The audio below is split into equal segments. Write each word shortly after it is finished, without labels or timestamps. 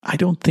I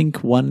don't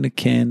think one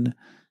can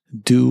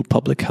do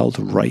public health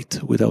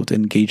right without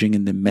engaging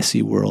in the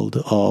messy world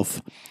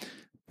of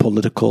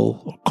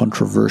political or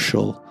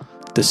controversial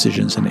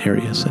decisions and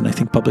areas. And I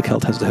think public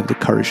health has to have the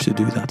courage to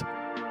do that.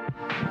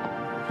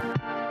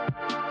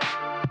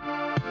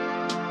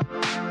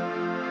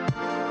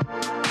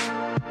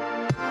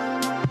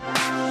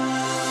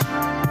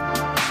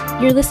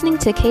 You're listening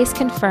to Case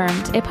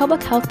Confirmed, a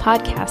public health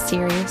podcast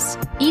series.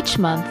 Each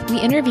month, we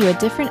interview a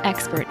different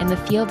expert in the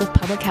field of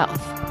public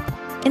health.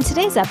 In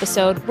today's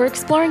episode, we're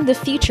exploring the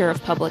future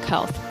of public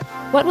health.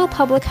 What will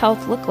public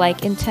health look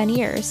like in 10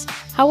 years?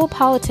 How will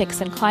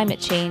politics and climate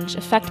change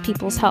affect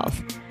people's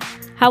health?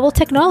 How will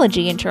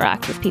technology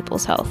interact with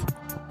people's health?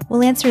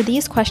 We'll answer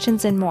these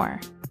questions and more.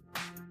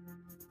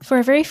 For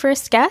our very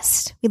first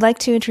guest, we'd like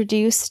to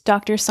introduce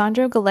Dr.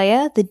 Sandro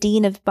Galea, the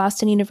Dean of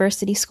Boston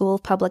University School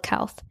of Public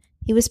Health.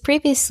 He was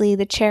previously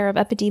the chair of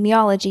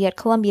epidemiology at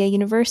Columbia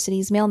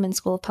University's Mailman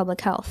School of Public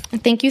Health.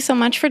 Thank you so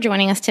much for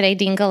joining us today,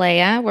 Dean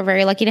Galea. We're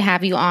very lucky to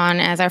have you on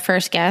as our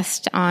first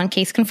guest on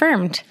Case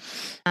Confirmed.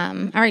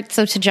 All right,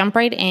 so to jump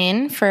right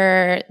in,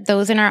 for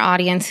those in our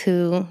audience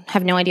who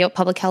have no idea what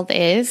public health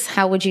is,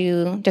 how would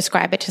you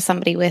describe it to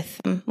somebody with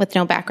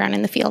no background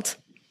in the field?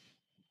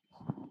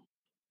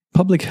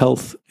 Public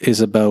health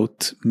is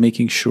about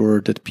making sure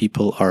that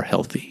people are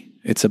healthy.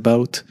 It's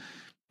about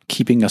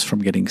keeping us from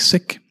getting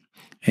sick.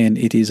 And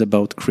it is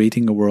about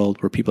creating a world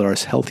where people are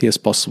as healthy as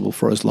possible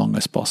for as long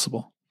as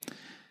possible.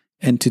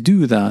 And to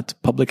do that,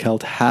 public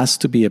health has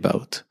to be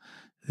about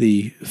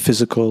the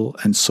physical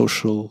and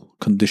social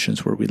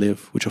conditions where we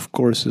live, which of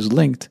course is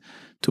linked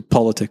to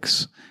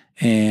politics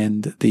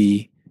and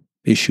the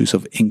issues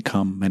of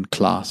income and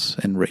class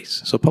and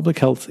race. So public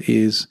health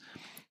is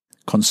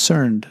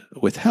concerned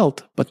with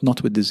health, but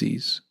not with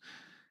disease.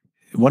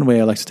 One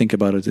way I like to think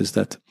about it is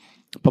that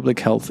public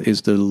health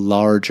is the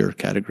larger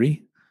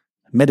category.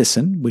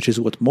 Medicine, which is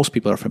what most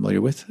people are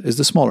familiar with, is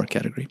the smaller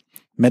category.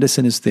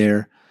 Medicine is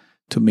there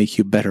to make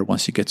you better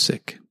once you get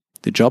sick.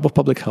 The job of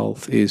public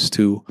health is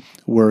to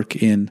work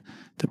in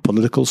the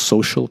political,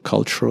 social,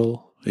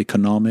 cultural,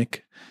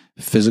 economic,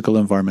 physical,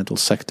 environmental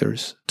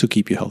sectors to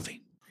keep you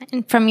healthy.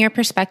 And from your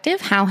perspective,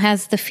 how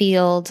has the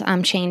field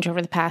changed over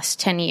the past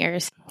 10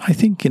 years? I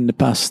think in the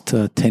past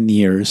 10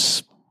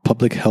 years,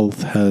 public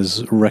health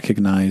has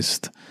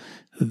recognized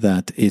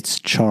that its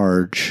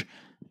charge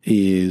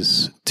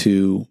is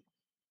to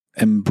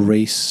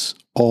embrace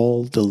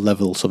all the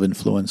levels of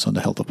influence on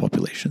the health of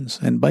populations.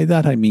 And by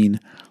that I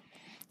mean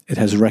it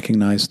has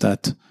recognized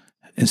that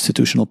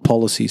institutional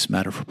policies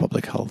matter for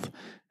public health,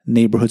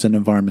 neighborhoods and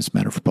environments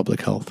matter for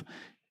public health,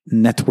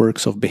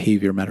 networks of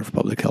behavior matter for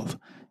public health,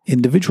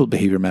 individual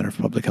behavior matter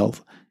for public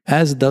health,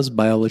 as does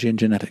biology and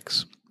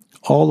genetics.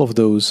 All of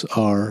those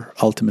are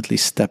ultimately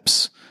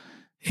steps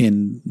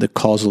in the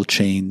causal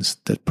chains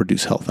that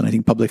produce health. And I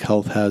think public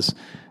health has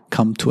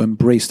come to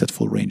embrace that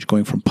full range,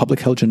 going from public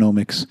health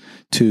genomics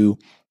to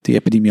the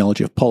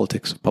epidemiology of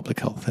politics of public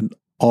health. And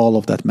all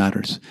of that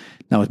matters.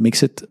 Now, it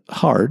makes it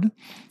hard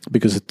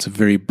because it's a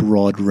very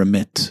broad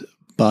remit,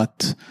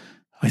 but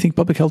I think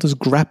public health is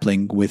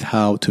grappling with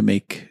how to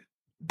make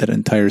that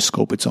entire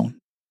scope its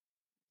own.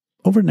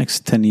 Over the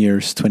next 10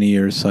 years, 20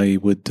 years, I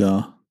would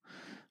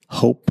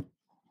hope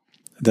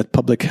that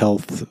public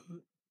health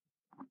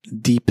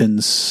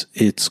deepens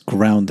its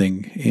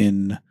grounding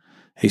in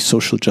a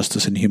social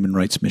justice and human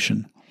rights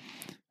mission,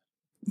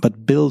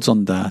 but builds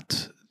on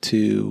that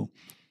to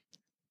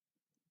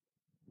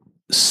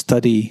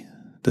study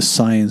the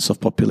science of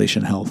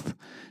population health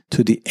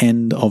to the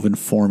end of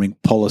informing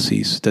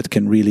policies that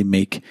can really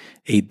make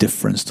a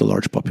difference to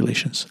large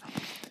populations.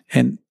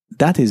 And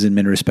that is, in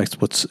many respects,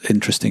 what's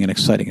interesting and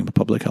exciting in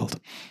public health.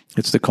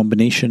 It's the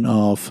combination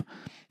of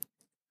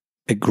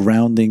a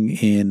grounding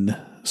in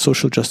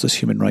social justice,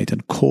 human right,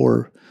 and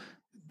core,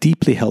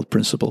 deeply held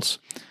principles,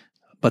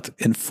 but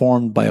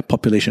informed by a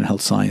population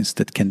health science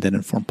that can then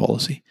inform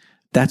policy.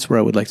 That's where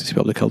I would like to see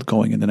public health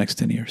going in the next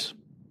 10 years.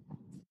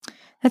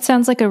 That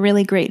sounds like a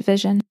really great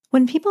vision.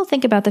 When people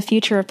think about the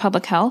future of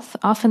public health,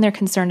 often they're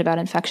concerned about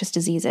infectious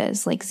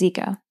diseases like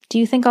Zika. Do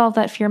you think all of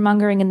that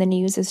fear-mongering in the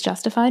news is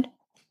justified?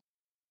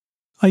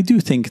 I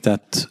do think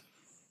that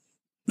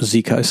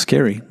Zika is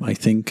scary. I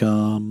think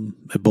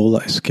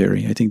Ebola is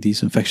scary. I think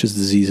these infectious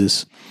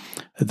diseases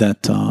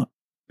that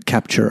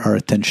capture our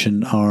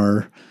attention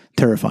are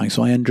terrifying.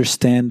 So I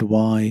understand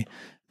why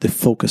the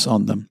focus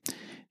on them.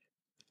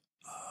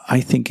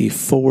 I think a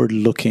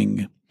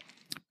forward-looking,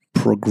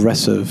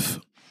 progressive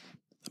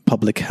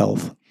public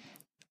health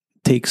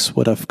takes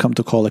what I've come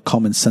to call a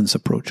common sense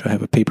approach. I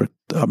have a paper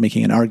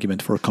making an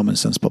argument for a common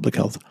sense public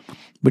health,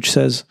 which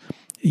says,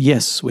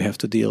 yes, we have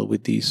to deal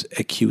with these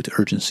acute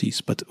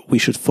urgencies, but we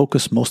should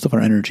focus most of our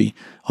energy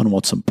on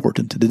what's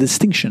important. The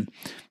distinction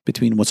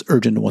between what's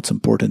urgent and what's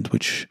important,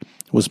 which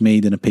was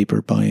made in a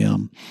paper by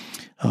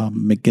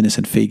McGuinness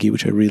and Fagey,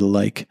 which I really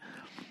like,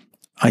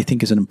 I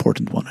think is an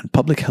important one. And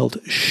public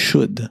health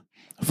should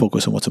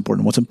focus on what's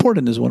important. What's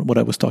important is what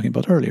I was talking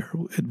about earlier,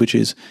 which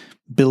is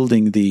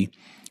building the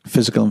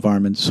physical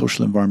environments,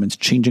 social environments,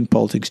 changing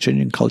politics,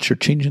 changing culture,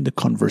 changing the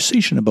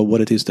conversation about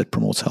what it is that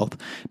promotes health,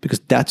 because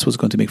that's what's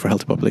going to make for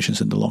healthy populations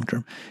in the long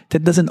term.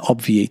 That doesn't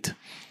obviate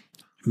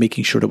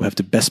making sure that we have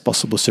the best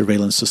possible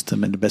surveillance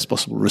system and the best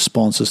possible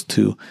responses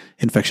to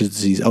infectious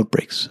disease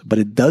outbreaks. But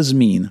it does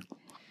mean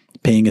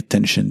paying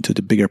attention to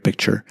the bigger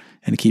picture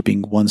and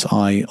keeping one's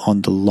eye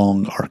on the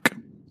long arc.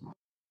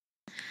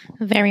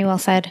 Very well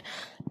said.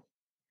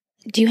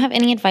 Do you have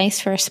any advice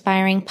for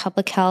aspiring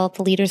public health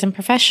leaders and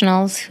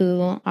professionals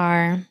who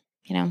are,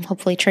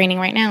 hopefully training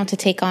right now to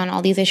take on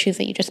all these issues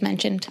that you just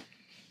mentioned?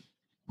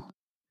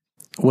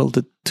 Well,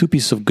 the two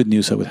pieces of good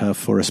news I would have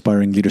for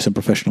aspiring leaders and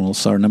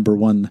professionals are, number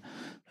one,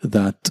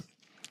 that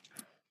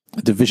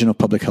the vision of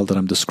public health that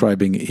I'm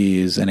describing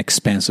is an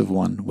expansive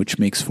one, which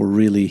makes for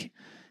really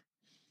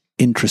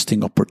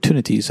interesting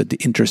opportunities at the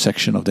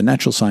intersection of the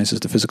natural sciences,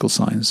 the physical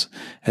science,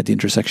 at the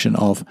intersection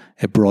of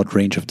a broad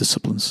range of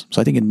disciplines. So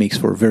I think it makes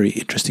for a very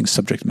interesting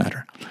subject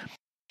matter.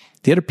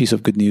 The other piece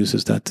of good news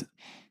is that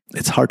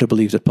it's hard to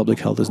believe that public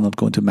health is not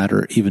going to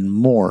matter even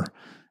more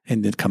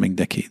in the coming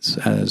decades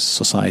as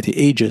society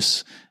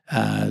ages,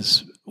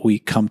 as we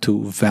come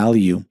to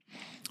value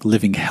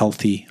living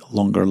healthy,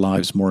 longer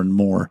lives more and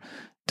more.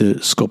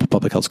 The scope of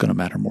public health is going to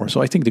matter more.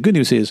 So I think the good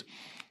news is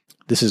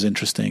this is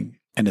interesting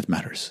and it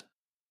matters.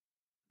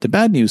 The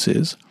bad news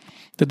is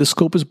that the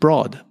scope is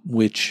broad,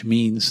 which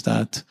means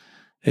that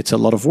it's a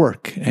lot of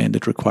work and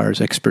it requires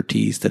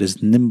expertise that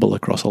is nimble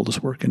across all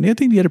this work. And I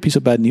think the other piece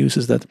of bad news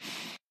is that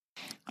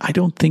I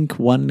don't think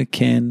one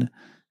can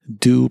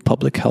do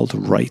public health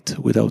right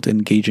without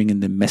engaging in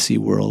the messy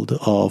world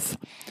of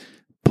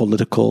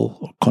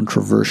political,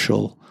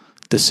 controversial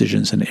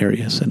decisions and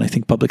areas. And I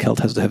think public health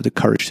has to have the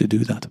courage to do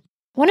that.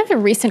 One of the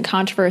recent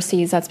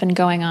controversies that's been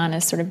going on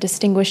is sort of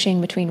distinguishing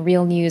between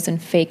real news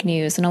and fake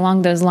news. And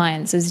along those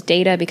lines, as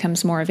data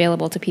becomes more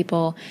available to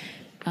people,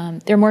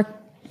 they're more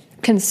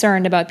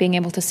concerned about being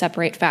able to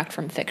separate fact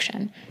from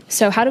fiction.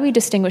 So how do we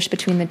distinguish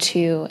between the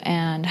two,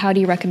 and how do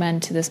you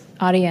recommend to this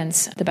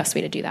audience the best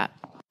way to do that?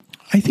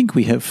 I think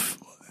we have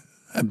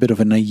a bit of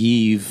a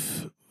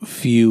naive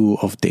view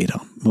of data.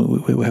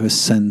 We have a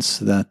sense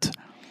that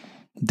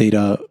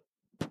data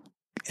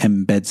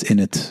embeds in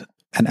it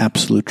an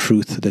absolute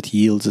truth that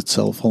yields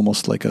itself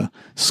almost like a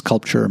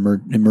sculpture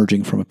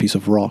emerging from a piece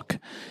of rock.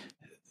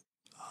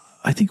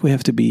 I think we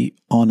have to be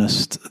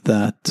honest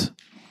that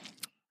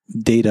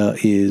data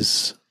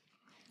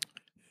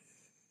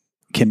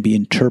can be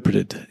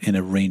interpreted in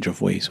a range of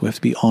ways. We have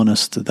to be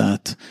honest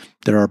that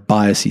there are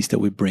biases that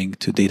we bring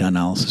to data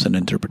analysis and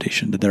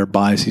interpretation, that there are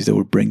biases that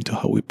we bring to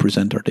how we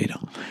present our data.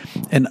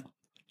 And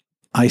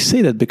I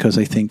say that because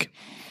I think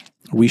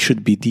we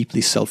should be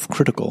deeply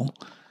self-critical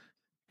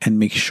and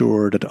make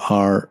sure that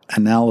our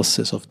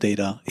analysis of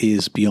data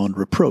is beyond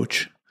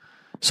reproach,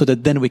 so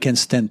that then we can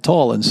stand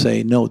tall and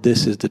say, no,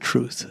 this is the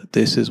truth.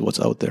 This is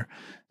what's out there,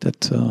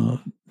 that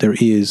there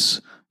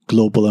is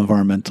global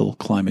environmental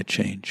climate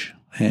change.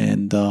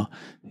 And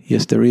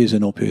yes, there is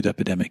an opioid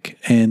epidemic,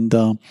 and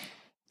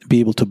be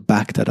able to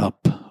back that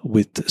up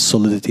with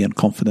solidity and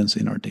confidence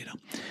in our data.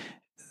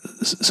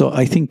 So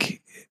I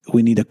think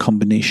we need a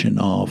combination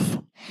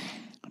of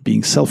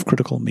being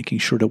self-critical, making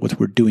sure that what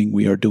we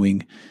are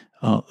doing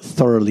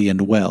thoroughly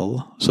and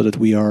well, so that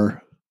we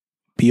are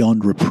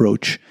beyond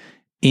reproach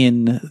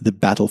in the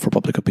battle for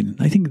public opinion.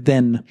 I think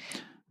then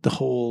the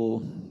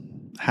whole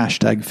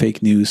hashtag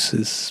fake news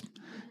is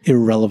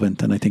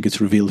irrelevant, and I think it's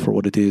revealed for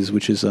what it is,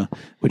 which is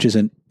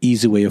an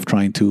easy way of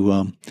trying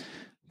to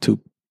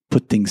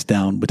put things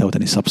down without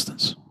any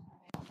substance.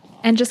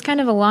 And just kind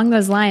of along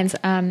those lines,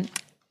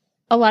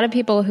 a lot of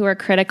people who are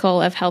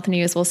critical of health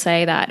news will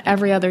say that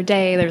every other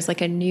day there's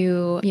like a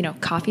new,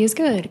 coffee is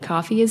good,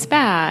 coffee is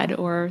bad,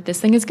 or this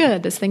thing is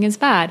good, this thing is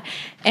bad.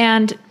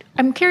 And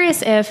I'm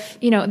curious if,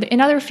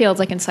 in other fields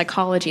like in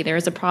psychology, there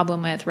is a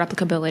problem with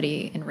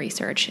replicability in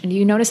research. And do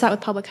you notice that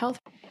with public health?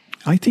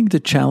 I think the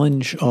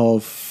challenge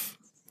of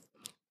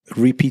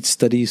repeat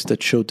studies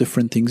that show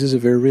different things is a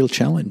very real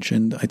challenge.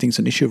 And I think it's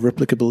an issue of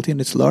replicability, and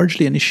it's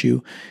largely an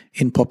issue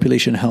in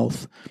population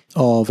health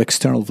of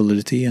external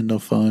validity and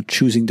of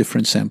choosing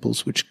different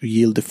samples which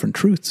yield different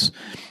truths.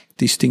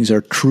 These things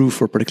are true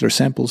for particular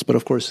samples, but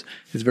of course,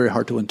 it's very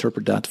hard to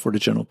interpret that for the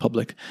general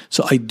public.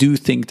 So I do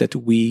think that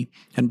we,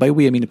 and by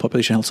we I mean the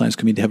population health science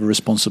community, have a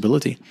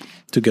responsibility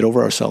to get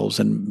over ourselves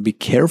and be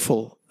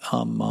careful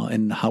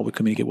in how we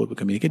communicate what we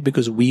communicate,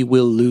 because we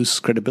will lose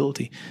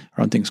credibility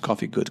around things: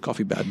 coffee good,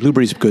 coffee bad,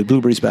 blueberries good,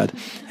 blueberries bad,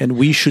 and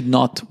we should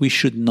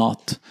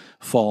not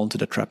fall into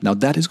the trap. Now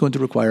that is going to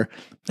require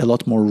a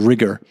lot more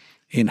rigor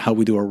in how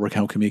we do our work,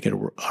 how we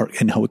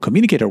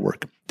communicate our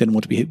work than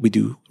what we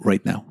do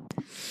right now.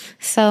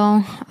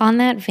 So on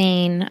that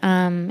vein,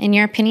 in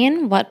your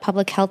opinion, what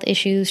public health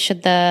issues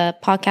should the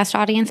podcast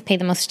audience pay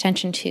the most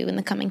attention to in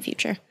the coming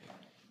future?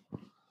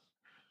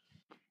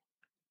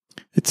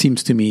 It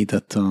seems to me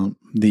that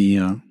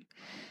the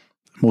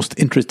most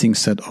interesting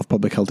set of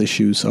public health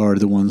issues are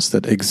the ones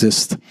that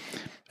exist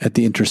at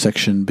the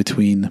intersection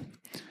between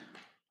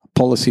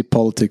policy,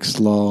 politics,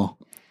 law,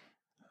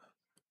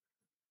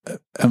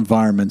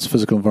 environments,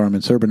 physical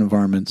environments, urban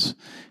environments,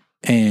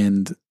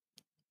 and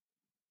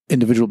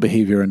individual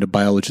behavior and the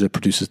biology that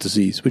produces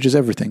disease, which is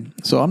everything.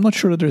 So I'm not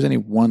sure that there's any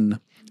one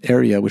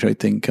area which I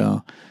think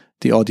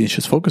the audience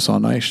should focus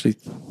on. I actually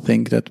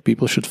think that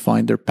people should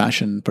find their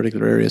passion in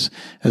particular areas,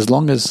 as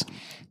long as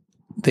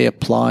they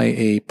apply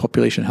a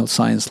population health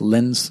science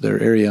lens to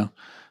their area.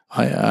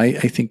 I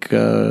think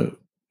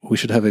we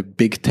should have a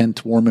big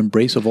tent, warm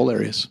embrace of all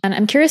areas. And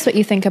I'm curious what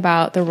you think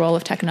about the role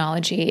of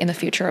technology in the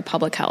future of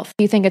public health.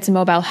 Do you think it's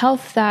mobile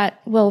health that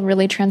will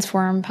really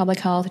transform public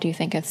health? Do you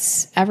think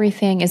it's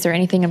everything? Is there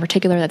anything in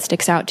particular that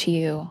sticks out to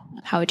you?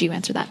 How would you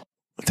answer that?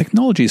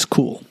 Technology is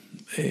cool.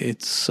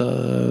 It's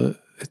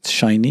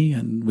shiny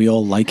and we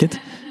all like it.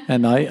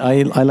 And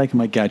I like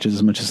my gadgets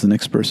as much as the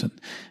next person.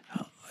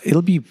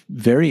 It'll be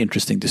very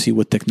interesting to see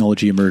what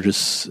technology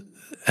emerges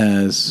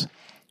as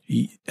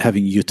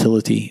having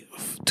utility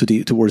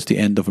towards the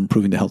end of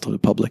improving the health of the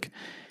public.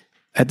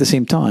 At the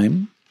same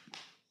time,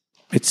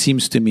 it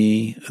seems to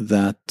me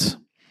that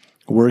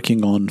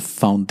working on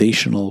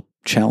foundational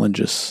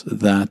challenges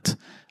that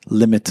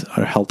limit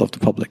our health of the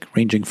public,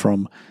 ranging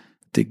from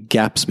the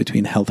gaps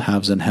between health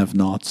haves and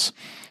have-nots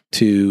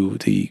to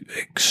the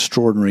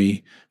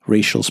extraordinary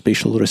racial,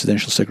 spatial,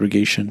 residential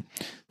segregation,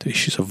 to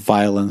issues of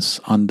violence,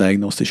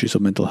 undiagnosed issues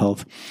of mental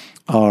health,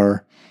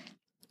 are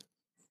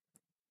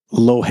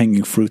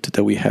low-hanging fruit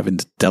that we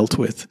haven't dealt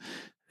with.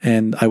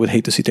 And I would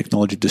hate to see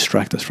technology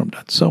distract us from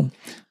that. So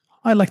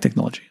I like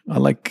technology. I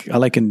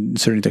like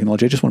inserting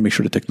technology. I just want to make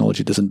sure that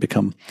technology doesn't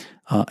become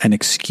an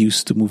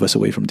excuse to move us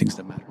away from things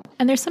that matter.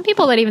 And there's some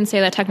people that even say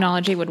that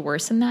technology would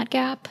worsen that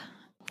gap.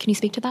 Can you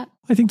speak to that?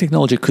 I think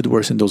technology could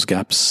worsen those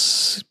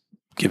gaps,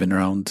 given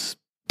around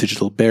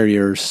digital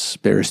barriers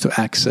to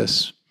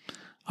access.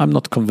 I'm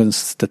not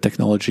convinced that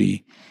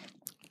technology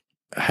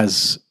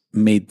has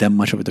made that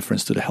much of a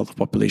difference to the health of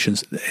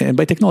populations. And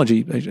by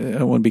technology,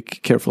 I want to be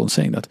careful in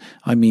saying that.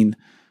 I mean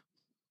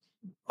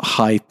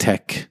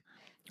high-tech,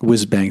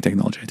 whiz-bang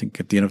technology. I think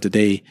at the end of the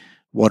day,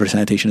 water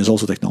sanitation is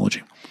also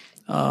technology.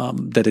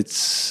 That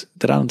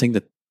I don't think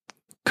that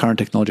current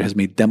technology has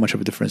made that much of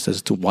a difference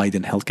as to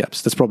widen health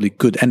gaps. That's probably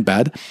good and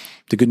bad.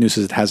 The good news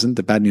is it hasn't.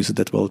 The bad news is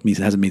that, well, it means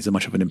it hasn't made so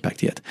much of an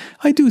impact yet.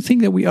 I do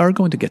think that we are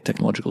going to get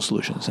technological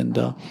solutions. And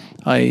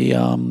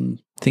I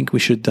think we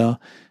should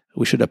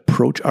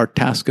approach our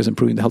task as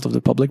improving the health of the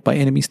public by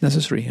any means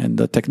necessary. And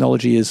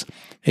technology is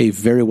a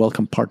very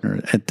welcome partner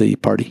at the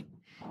party.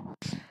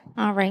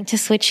 All right. To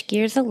switch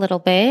gears a little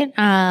bit,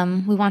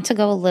 we want to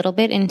go a little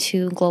bit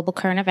into global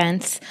current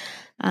events.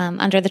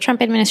 Under the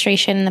Trump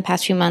administration in the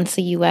past few months,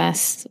 the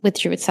U.S.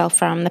 withdrew itself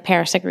from the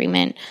Paris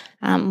Agreement.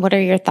 What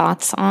are your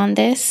thoughts on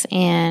this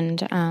and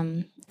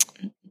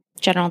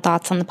general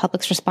thoughts on the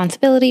public's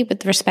responsibility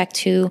with respect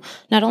to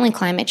not only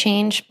climate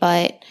change,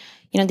 but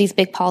these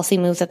big policy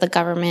moves that the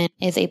government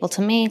is able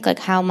to make? Like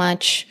how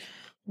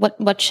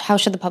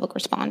should the public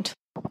respond?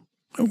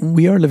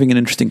 We are living in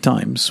interesting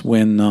times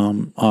when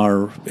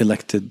our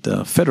elected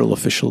federal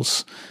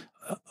officials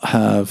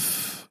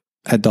have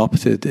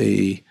adopted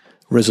a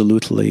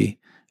resolutely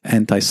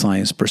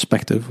anti-science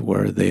perspective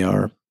where they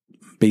are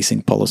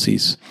basing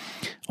policies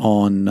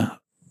on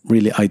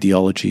really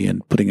ideology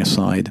and putting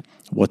aside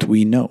what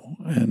we know.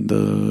 And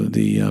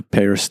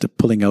the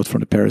pulling out from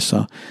the Paris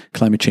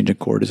Climate Change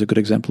Accord is a good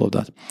example of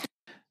that.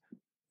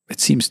 It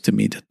seems to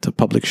me that the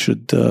public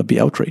should be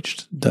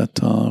outraged, that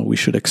we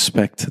should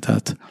expect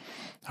that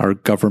our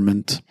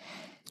government,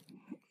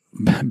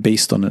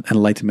 based on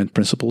Enlightenment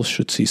principles,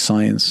 should see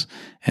science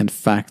and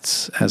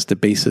facts as the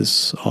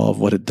basis of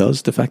what it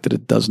does. The fact that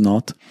it does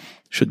not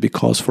should be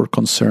cause for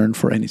concern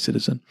for any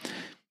citizen.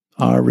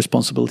 Our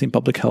responsibility in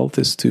public health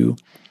is to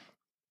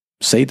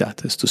say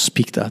that, is to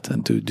speak that,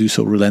 and to do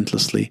so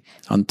relentlessly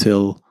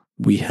until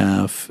we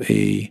have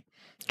a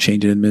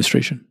change in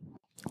administration.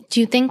 Do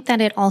you think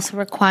that it also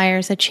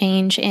requires a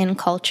change in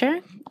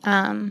culture?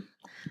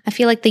 I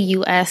feel like the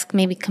U.S.,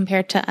 maybe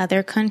compared to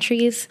other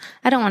countries,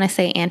 I don't want to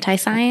say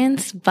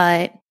anti-science,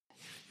 but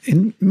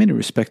in many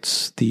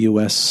respects, the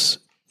U.S.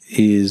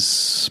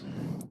 is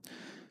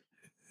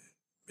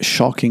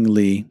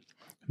shockingly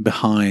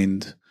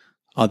behind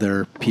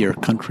other peer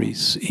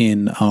countries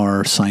in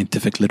our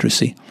scientific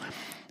literacy.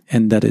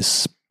 And that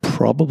is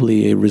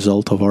probably a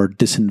result of our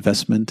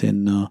disinvestment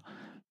in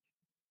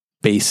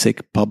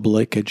basic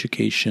public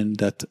education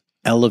that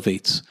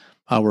elevates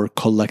our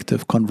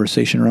collective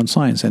conversation around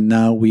science. And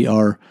now we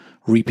are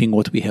reaping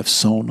what we have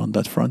sown on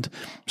that front.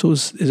 So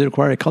does it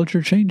require a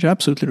culture change?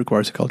 Absolutely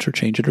requires a culture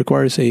change. It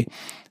requires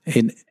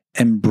an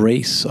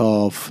embrace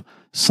of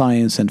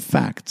science and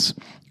facts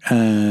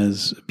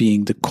as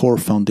being the core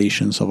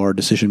foundations of our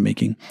decision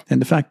making. And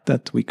the fact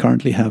that we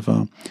currently have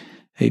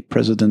a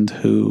president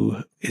who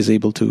is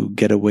able to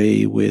get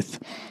away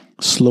with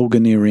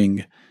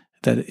sloganeering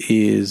that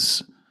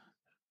is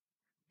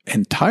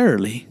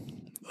entirely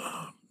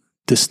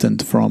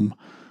distant from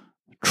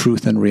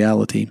truth and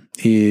reality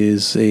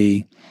is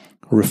a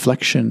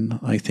reflection,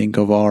 I think,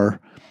 of our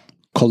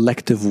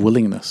collective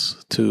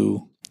willingness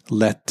to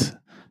let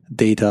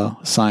data,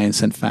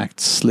 science, and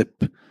facts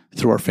slip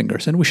through our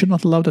fingers. And we should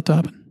not allow that to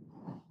happen.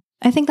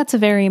 I think that's a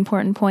very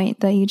important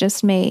point that you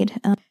just made.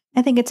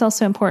 I think it's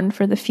also important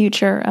for the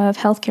future of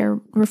healthcare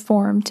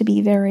reform to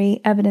be very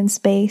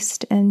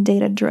evidence-based and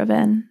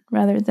data-driven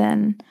rather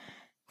than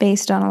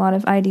based on a lot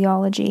of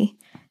ideology.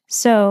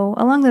 So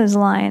along those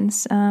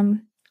lines,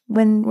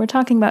 when we're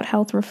talking about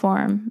health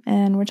reform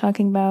and we're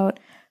talking about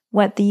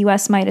what the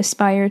U.S. might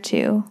aspire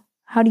to,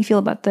 how do you feel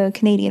about the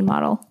Canadian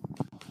model?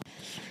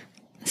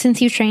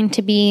 Since you trained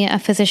to be a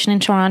physician in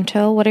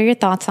Toronto, what are your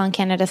thoughts on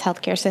Canada's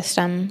healthcare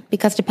system?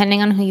 Because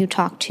depending on who you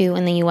talk to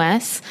in the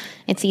U.S.,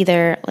 it's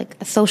either like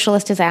a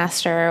socialist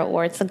disaster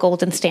or it's the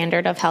golden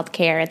standard of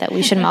healthcare that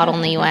we should model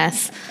in the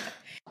U.S.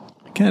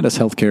 Canada's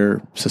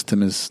healthcare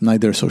system is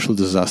neither a social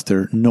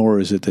disaster nor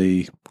is it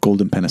a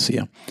golden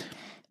panacea.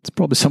 It's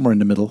probably somewhere in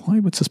the middle. I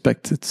would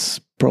suspect it's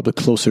probably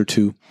closer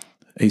to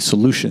a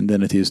solution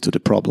than it is to the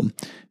problem.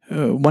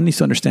 One needs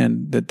to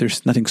understand that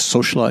there's nothing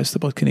socialized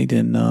about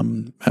Canadian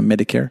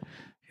Medicare.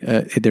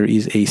 There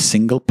is a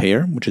single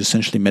payer, which is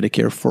essentially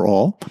Medicare for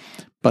all,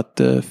 but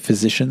the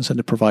physicians and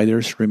the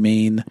providers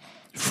remain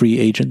free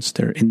agents.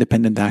 They're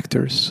independent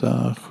actors,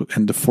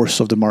 and the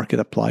force of the market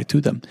apply to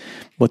them.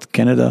 What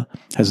Canada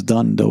has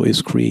done, though,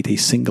 is create a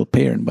single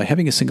payer. And by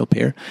having a single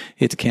payer,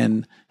 it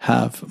can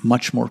have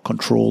much more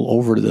control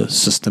over the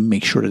system,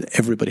 make sure that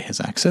everybody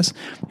has access,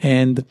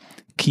 and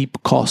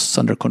keep costs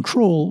under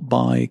control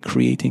by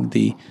creating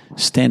the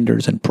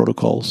standards and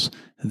protocols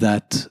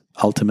that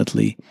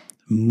ultimately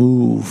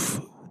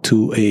move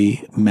to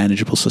a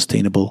manageable,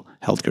 sustainable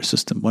healthcare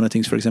system. One of the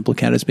things, for example,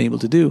 Canada's been able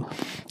to do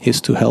is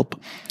to help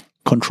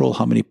control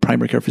how many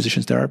primary care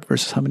physicians there are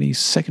versus how many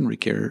secondary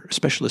care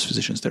specialist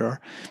physicians there are,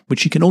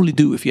 which you can only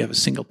do if you have a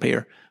single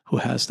payer who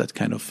has that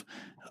kind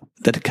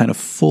of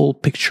full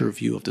picture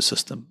view of the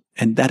system.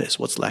 And that is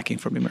what's lacking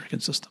from the American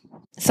system.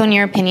 So in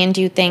your opinion,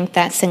 do you think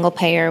that single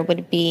payer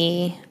would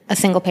be a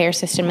single payer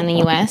system in the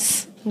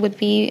U.S. would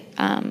be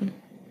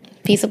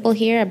feasible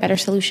here, a better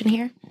solution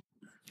here?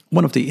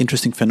 One of the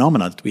interesting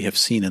phenomena that we have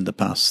seen in the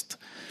past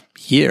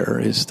year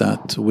is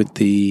that with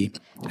the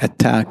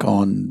attack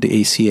on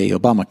the ACA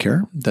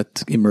Obamacare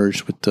that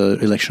emerged with the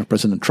election of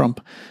President Trump,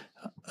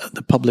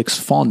 the public's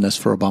fondness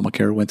for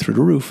Obamacare went through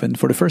the roof. And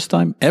for the first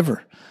time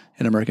ever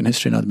in American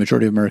history, now the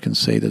majority of Americans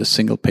say that a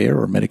single payer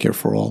or Medicare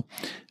for all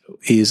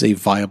is a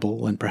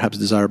viable and perhaps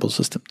desirable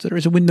system. So there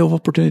is a window of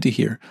opportunity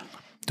here.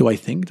 Do I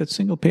think that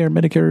single payer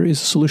Medicare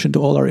is a solution to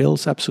all our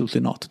ills?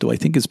 Absolutely not. Do I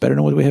think it's better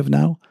than what we have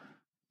now?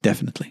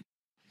 Definitely.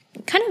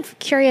 Kind of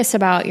curious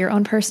about your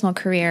own personal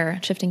career,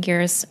 shifting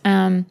gears.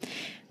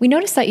 We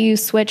noticed that you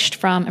switched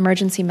from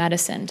emergency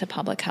medicine to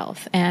public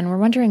health, and we're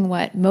wondering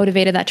what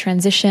motivated that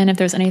transition, if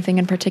there's anything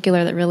in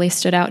particular that really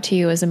stood out to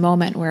you as a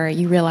moment where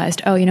you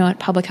realized, oh, you know what,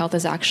 public health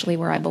is actually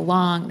where I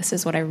belong. This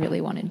is what I really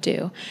want to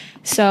do.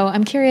 So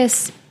I'm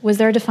curious, was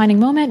there a defining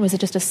moment? Was it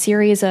just a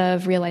series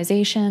of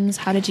realizations?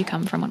 How did you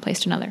come from one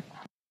place to another?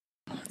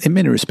 In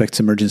many respects,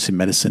 emergency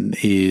medicine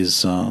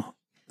is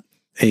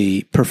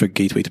a perfect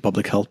gateway to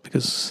public health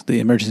because the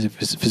emergency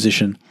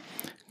physician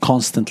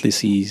constantly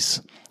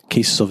sees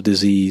cases of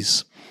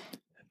disease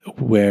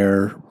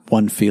where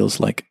one feels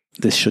like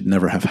this should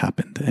never have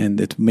happened.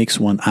 And it makes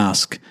one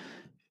ask,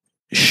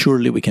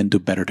 surely we can do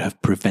better to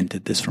have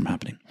prevented this from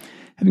happening.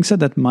 Having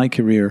said that, my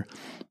career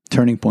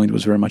turning point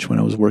was very much when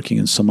I was working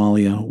in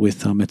Somalia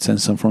with Médecins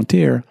Sans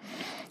Frontières.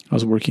 I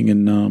was working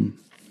in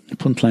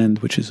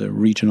Puntland, which is a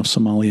region of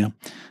Somalia.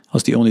 I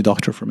was the only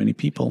doctor for many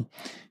people.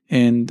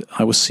 And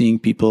I was seeing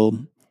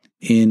people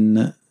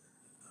in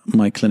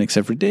my clinics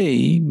every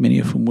day, many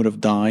of whom would have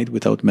died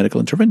without medical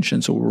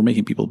intervention. So we were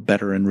making people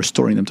better and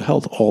restoring them to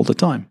health all the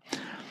time.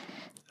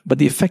 But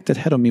the effect that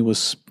had on me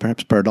was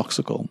perhaps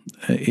paradoxical.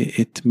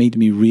 It made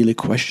me really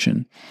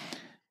question,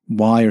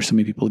 why are so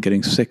many people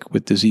getting sick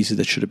with diseases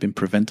that should have been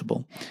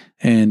preventable?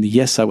 And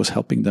yes, I was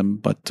helping them,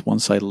 but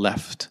once I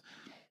left,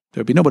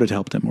 there would be nobody to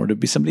help them, or there would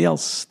be somebody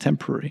else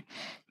temporary.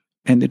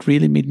 And it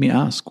really made me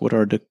ask, what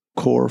are the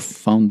core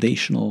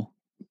foundational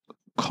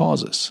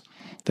causes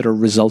that are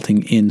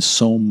resulting in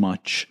so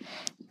much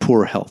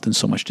poor health and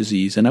so much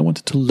disease? And I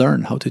wanted to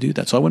learn how to do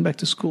that. So I went back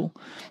to school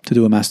to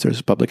do a master's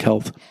of public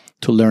health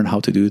to learn how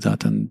to do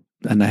that. And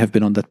I have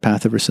been on that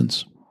path ever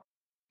since.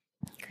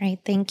 Great.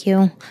 Thank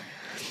you.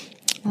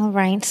 All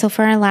right. So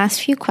for our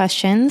last few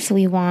questions,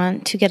 we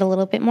want to get a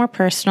little bit more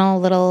personal, a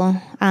little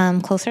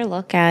closer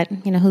look at,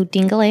 who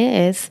Dean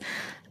Galea is.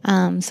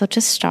 So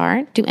to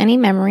start, do any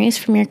memories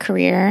from your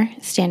career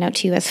stand out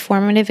to you as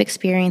formative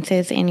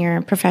experiences in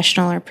your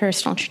professional or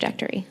personal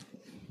trajectory?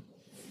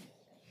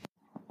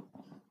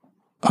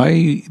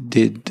 I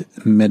did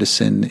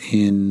medicine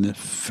in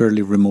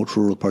fairly remote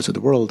rural parts of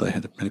the world. I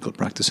had a medical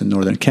practice in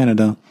northern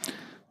Canada.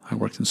 I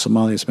worked in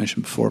Somalia, as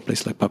mentioned before,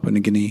 places like Papua New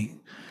Guinea,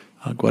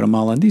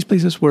 Guatemala. And these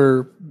places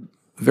were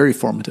very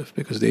formative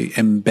because they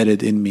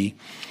embedded in me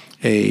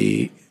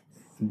a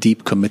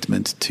deep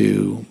commitment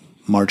to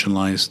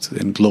marginalized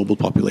and global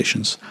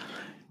populations.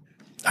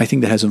 I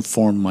think that has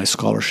informed my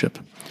scholarship.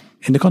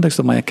 In the context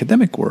of my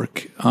academic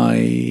work,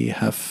 I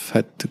have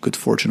had the good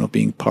fortune of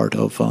being part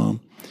of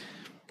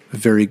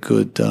very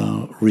good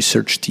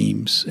research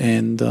teams.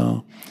 And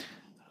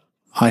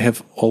I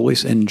have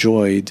always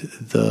enjoyed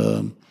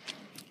the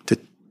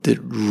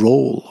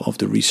role of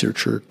the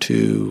researcher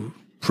to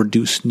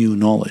produce new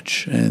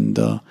knowledge. And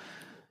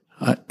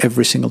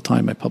every single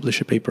time I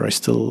publish a paper, I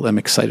still am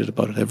excited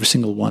about it. Every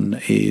single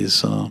one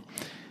is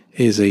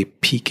a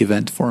peak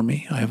event for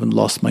me. I haven't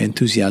lost my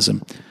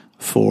enthusiasm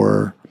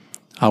for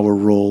our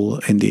role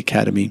in the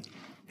academy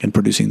in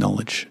producing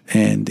knowledge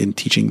and in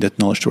teaching that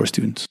knowledge to our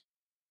students.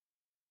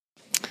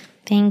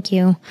 Thank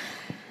you.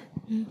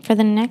 For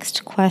the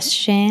next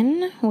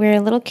question, we're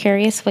a little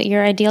curious what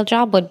your ideal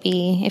job would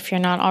be if you're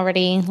not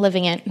already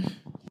living it.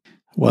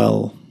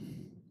 Well,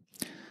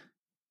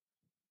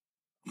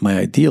 my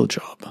ideal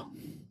job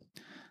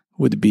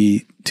would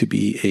be to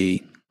be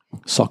a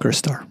soccer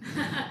star.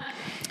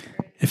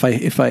 If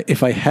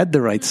I had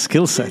the right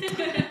skill set,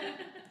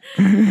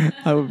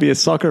 I would be a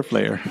soccer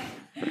player.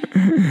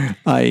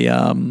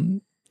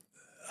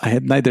 I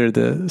had neither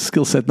the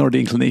skill set nor the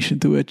inclination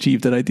to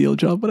achieve that ideal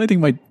job, but I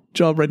think my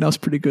job right now is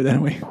pretty good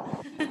anyway.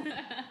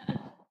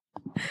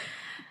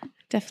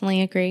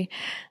 Definitely agree.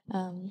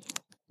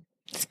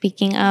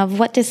 Speaking of,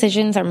 what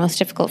decisions are most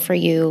difficult for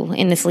you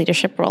in this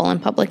leadership role in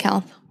public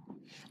health?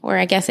 Or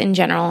I guess in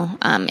general,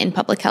 in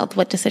public health,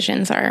 what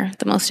decisions are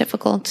the most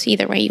difficult?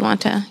 Either way you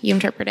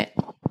interpret it.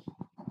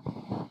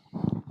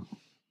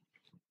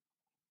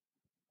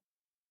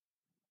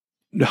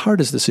 The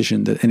hardest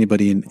decision that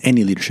anybody in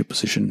any leadership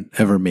position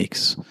ever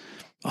makes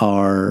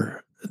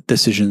are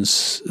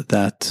decisions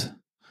that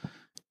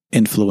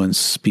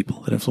influence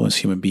people, that influence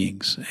human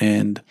beings.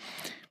 And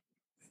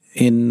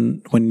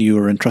when you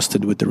are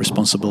entrusted with the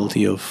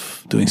responsibility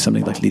of doing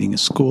something like leading a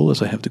school,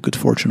 as I have the good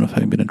fortune of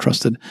having been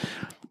entrusted,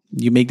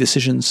 you make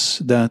decisions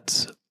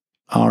that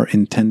are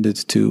intended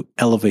to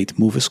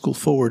move a school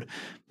forward,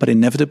 but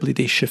inevitably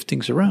they shift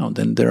things around.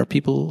 And there are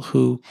people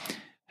who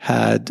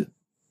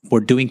were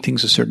doing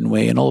things a certain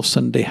way, and all of a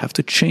sudden they have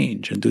to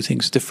change and do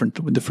things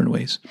in different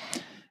ways.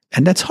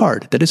 And that's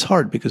hard. That is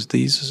hard because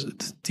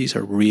these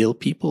are real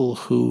people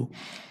who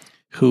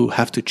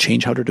have to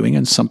change how they're doing,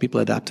 and some people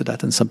adapt to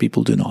that and some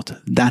people do not.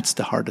 That's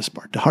the hardest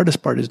part. The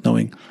hardest part is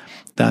knowing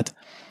that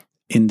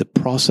in the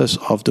process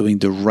of doing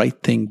the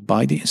right thing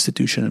by the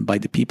institution and by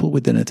the people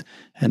within it,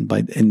 and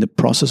in the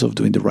process of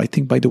doing the right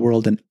thing by the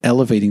world and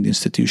elevating the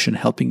institution,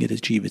 helping it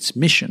achieve its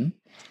mission,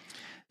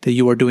 that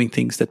you are doing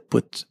things that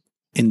put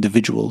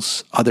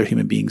individuals, other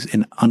human beings,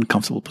 in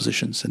uncomfortable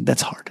positions. And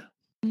that's hard.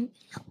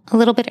 A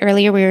little bit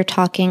earlier, we were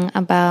talking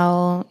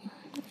about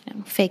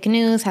fake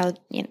news, how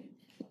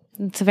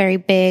it's a very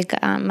big,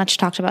 much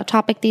talked about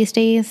topic these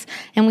days.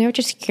 And we were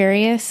just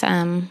curious,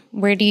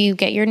 where do you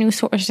get your news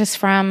sources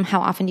from? How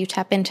often do you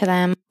tap into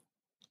them?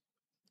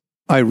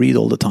 I read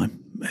all the time.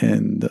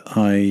 And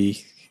I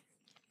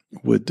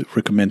would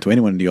recommend to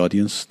anyone in the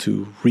audience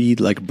to read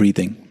like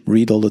breathing.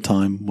 Read all the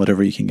time,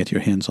 whatever you can get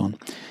your hands on.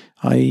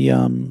 I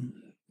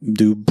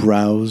do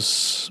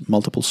browse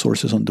multiple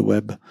sources on the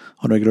web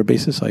on a regular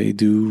basis. I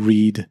do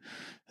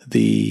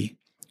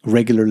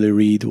regularly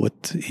read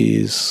what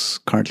is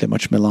currently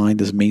much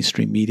maligned as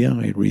mainstream media.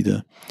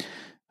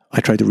 I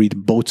try to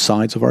read both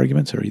sides of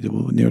arguments. I read the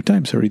New York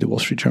Times, I read the Wall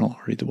Street Journal,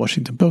 I read the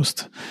Washington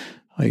Post.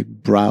 I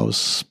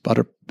browse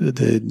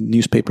the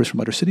newspapers from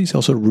other cities. I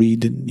also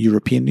read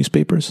European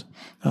newspapers,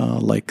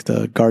 like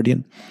The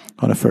Guardian,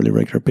 on a fairly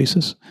regular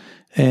basis.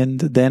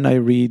 And then I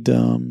read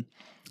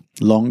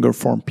longer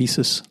form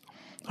pieces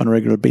on a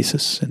regular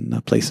basis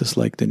in places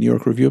like the New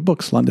York Review of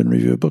Books, London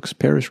Review of Books,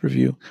 Paris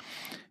Review.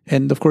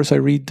 And of course, I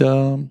read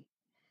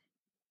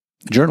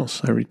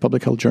journals. I read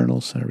public health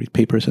journals. I read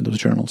papers in those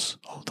journals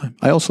all the time.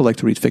 I also like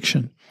to read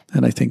fiction.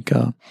 And I think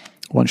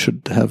one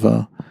should have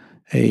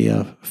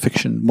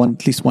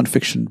at least one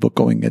fiction book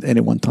going at any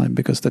one time,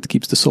 because that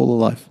keeps the soul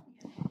alive.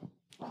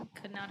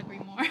 Could not agree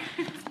more.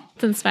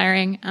 It's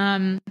inspiring.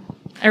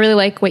 I really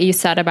like what you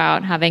said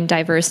about having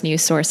diverse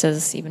news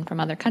sources, even from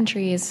other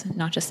countries,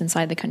 not just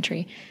inside the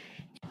country.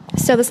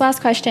 So this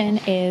last question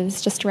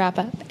is just to wrap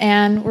up.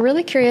 And we're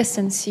really curious,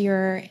 since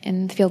you're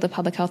in the field of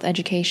public health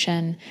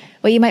education,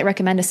 what you might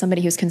recommend to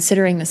somebody who's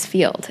considering this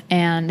field.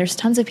 And there's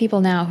tons of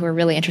people now who are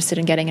really interested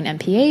in getting an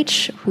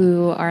MPH,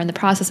 who are in the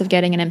process of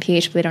getting an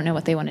MPH, but they don't know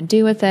what they want to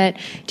do with it.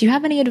 Do you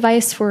have any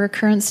advice for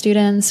current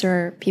students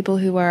or people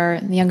who are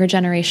the younger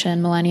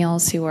generation,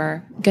 millennials, who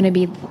are going to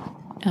be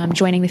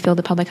joining the field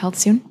of public health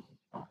soon?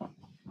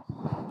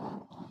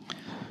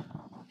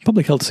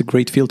 Public health is a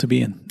great field to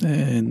be in,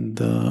 and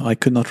I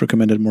could not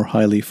recommend it more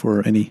highly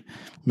for any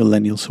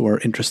millennials who are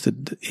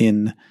interested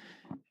in.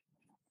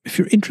 If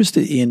you're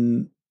interested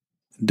in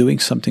doing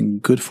something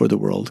good for the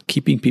world,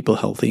 keeping people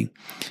healthy,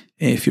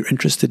 if you're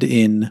interested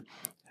in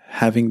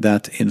having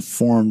that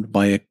informed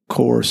by a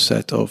core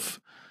set of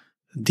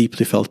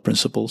deeply felt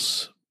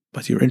principles,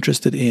 but you're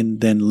interested in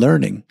then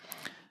learning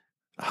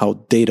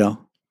how data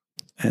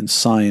and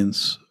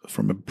science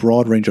from a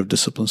broad range of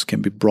disciplines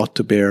can be brought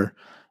to bear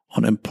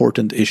on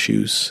important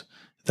issues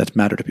that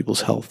matter to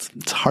people's health,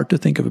 it's hard to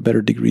think of a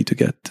better degree to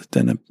get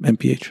than an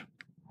MPH.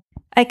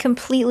 I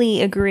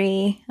completely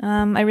agree.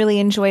 I really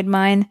enjoyed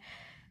mine.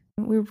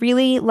 We're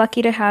really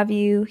lucky to have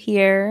you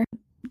here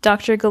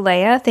Dr.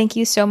 Galea, thank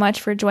you so much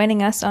for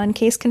joining us on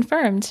Case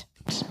Confirmed.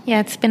 Yeah,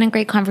 it's been a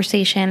great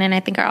conversation, and I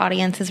think our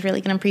audience is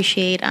really going to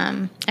appreciate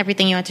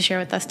everything you had to share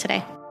with us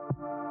today.